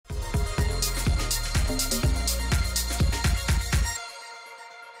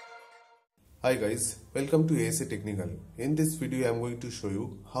Hi guys, welcome to ASA Technical. In this video I am going to show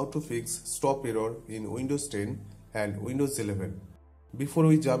you how to fix stop error in Windows 10 and Windows 11. Before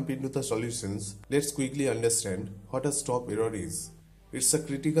we jump into the solutions, let's quickly understand what a stop error is. It's a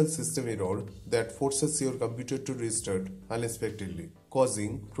critical system error that forces your computer to restart unexpectedly,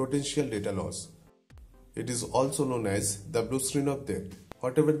 causing potential data loss. It is also known as the blue screen of death.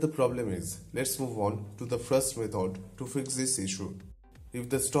 Whatever the problem is, let's move on to the first method to fix this issue. If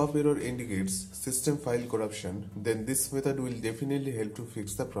the stop error indicates system file corruption, then this method will definitely help to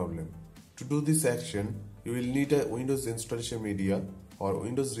fix the problem. To do this action, you will need a Windows installation media or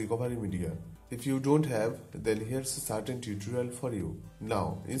Windows recovery media. If you don't have, then here's a certain tutorial for you.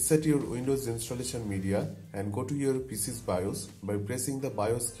 Now, insert your Windows installation media and go to your PC's BIOS by pressing the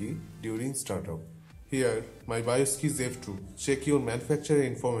BIOS key during startup. Here, my BIOS key is F2. Check your manufacturer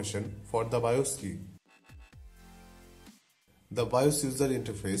information for the BIOS key. The BIOS user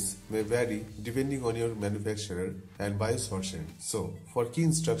interface may vary depending on your manufacturer and BIOS version. So, for key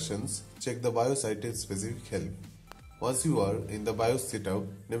instructions, check the BIOS item specific help. Once you are in the BIOS setup,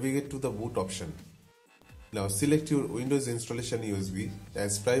 navigate to the boot option. Now select your Windows installation USB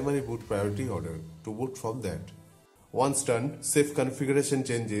as primary boot priority order to boot from that. Once done, save configuration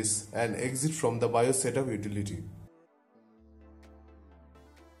changes and exit from the BIOS setup utility.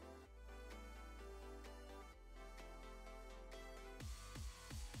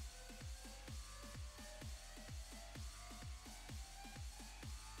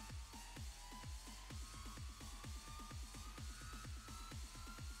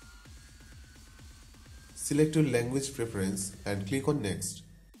 Select your language preference and click on Next.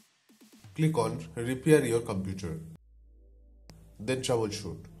 Click on Repair your computer. Then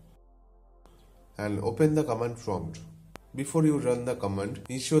Troubleshoot. And open the command prompt. Before you run the command,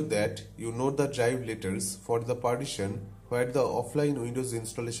 ensure that you know the drive letters for the partition where the offline Windows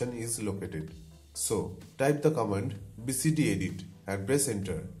installation is located. So, type the command BSoD edit and press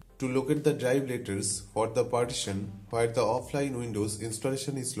enter to locate the drive letters for the partition where the offline Windows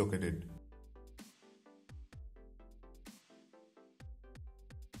installation is located.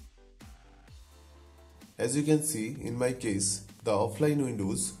 As you can see, in my case, the offline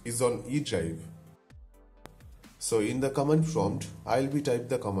Windows is on E drive. So in the command prompt, I'll be type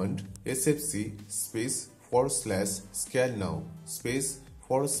the command sfc /scan now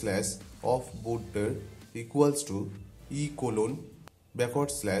 /off booter equals to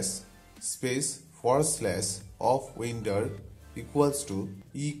 /off winder equals to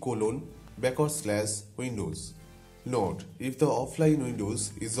 /Windows. Note, if the offline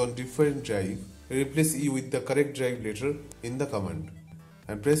Windows is on different drive, replace E with the correct drive letter in the command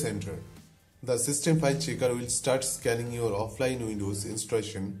and press enter. The system file checker will start scanning your offline Windows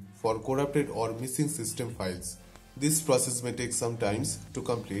installation for corrupted or missing system files. This process may take some time to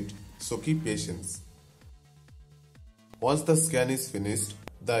complete, so keep patience. Once the scan is finished,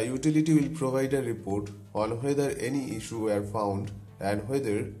 the utility will provide a report on whether any issue were found and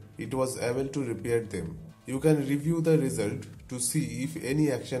whether it was able to repair them. You can review the result to see if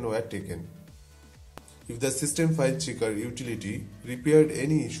any action were taken. If the system file checker utility repaired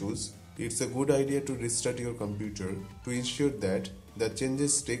any issues, it's a good idea to restart your computer to ensure that the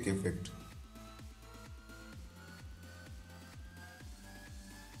changes take effect.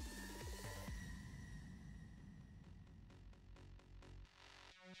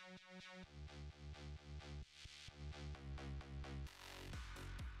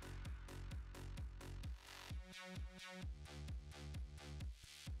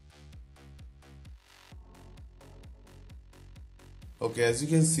 Okay, as you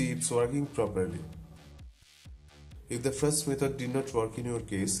can see, it's working properly. If the first method did not work in your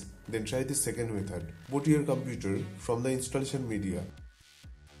case, then try the second method. Boot your computer from the installation media.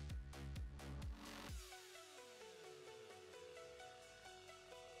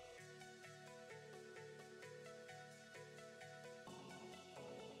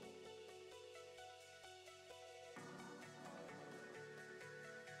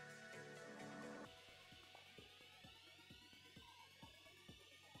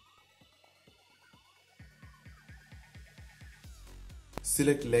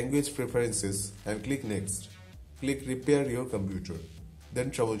 Select Language Preferences and click Next. Click Repair your computer.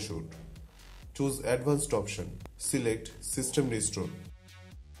 Then Troubleshoot. Choose Advanced option. Select System Restore.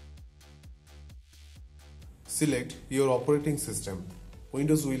 Select your operating system.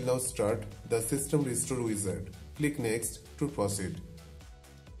 Windows will now start the System Restore wizard. Click Next to proceed.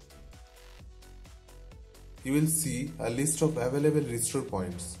 You will see a list of available restore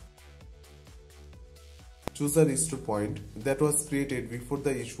points. Choose a restore point that was created before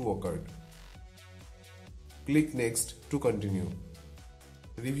the issue occurred. Click Next to continue.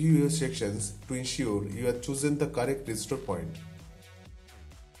 Review your sections to ensure you have chosen the correct restore point.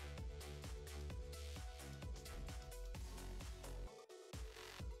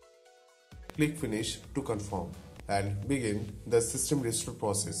 Click Finish to confirm and begin the system restore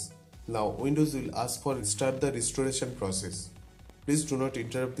process. Now Windows will ask for start the restoration process. Please do not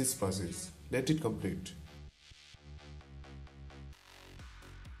interrupt this process. Let it complete.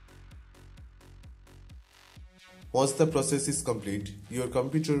 Once the process is complete, your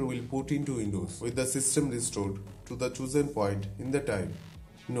computer will boot into Windows with the system restored to the chosen point in the time.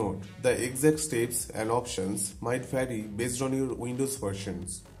 Note, the exact steps and options might vary based on your Windows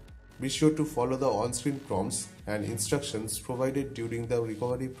versions. Be sure to follow the on-screen prompts and instructions provided during the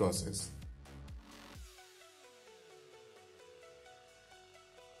recovery process.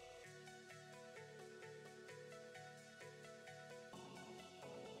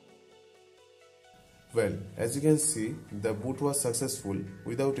 Well, as you can see, the boot was successful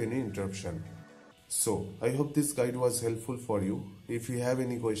without any interruption. So, I hope this guide was helpful for you. If you have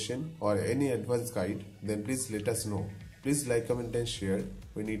any question or any advanced guide, then please let us know. Please like, comment and share.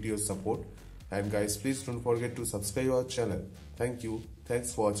 We need your support. And guys, please don't forget to subscribe our channel. Thank you.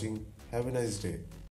 Thanks for watching. Have a nice day.